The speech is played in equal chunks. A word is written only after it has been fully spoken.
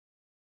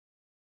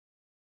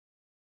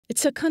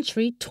It's a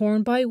country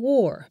torn by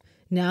war.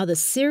 Now the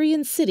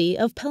Syrian city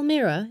of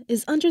Palmyra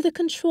is under the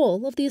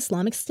control of the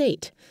Islamic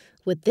State.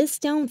 With this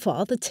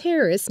downfall, the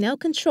terrorists now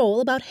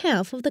control about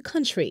half of the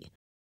country.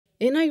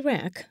 In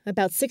Iraq,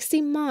 about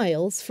 60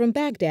 miles from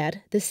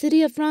Baghdad, the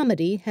city of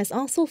Ramadi has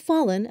also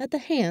fallen at the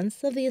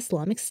hands of the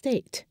Islamic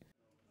State.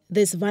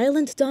 This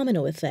violent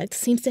domino effect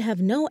seems to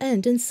have no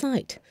end in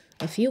sight.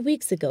 A few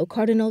weeks ago,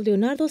 Cardinal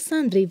Leonardo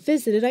Sandri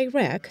visited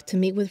Iraq to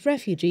meet with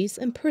refugees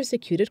and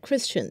persecuted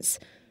Christians.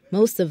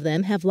 Most of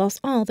them have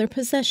lost all their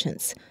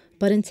possessions,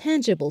 but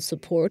intangible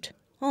support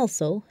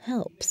also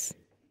helps.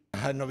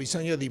 Hanno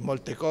bisogno di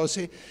molte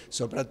cose,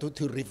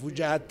 soprattutto I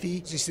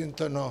rifugiati si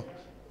sentono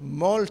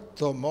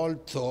molto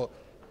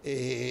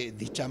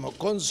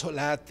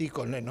consolati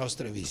con le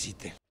nostre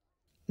visite.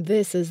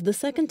 This is the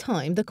second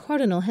time the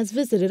Cardinal has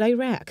visited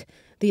Iraq.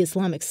 The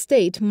Islamic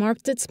State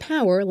marked its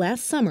power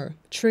last summer,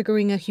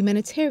 triggering a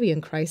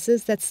humanitarian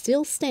crisis that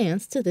still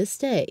stands to this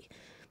day.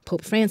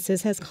 Pope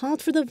Francis has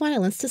called for the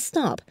violence to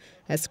stop,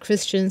 as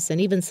Christians and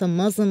even some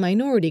Muslim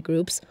minority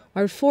groups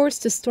are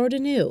forced to start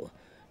anew.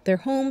 Their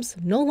homes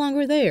no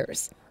longer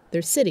theirs,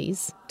 their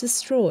cities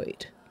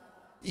destroyed.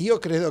 Io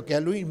credo che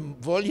a lui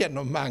voglia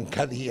non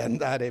manca di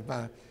andare,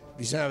 ma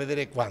bisogna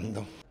vedere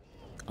quando.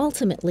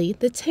 Ultimately,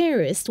 the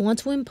terrorists want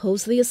to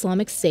impose the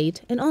Islamic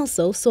State and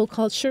also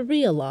so-called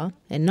Sharia law,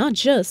 and not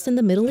just in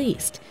the Middle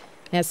East.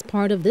 As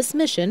part of this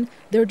mission,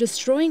 they're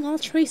destroying all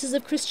traces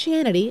of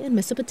Christianity in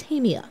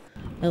Mesopotamia,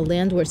 a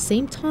land where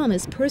St.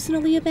 Thomas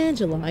personally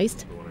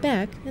evangelized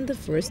back in the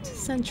 1st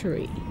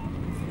century.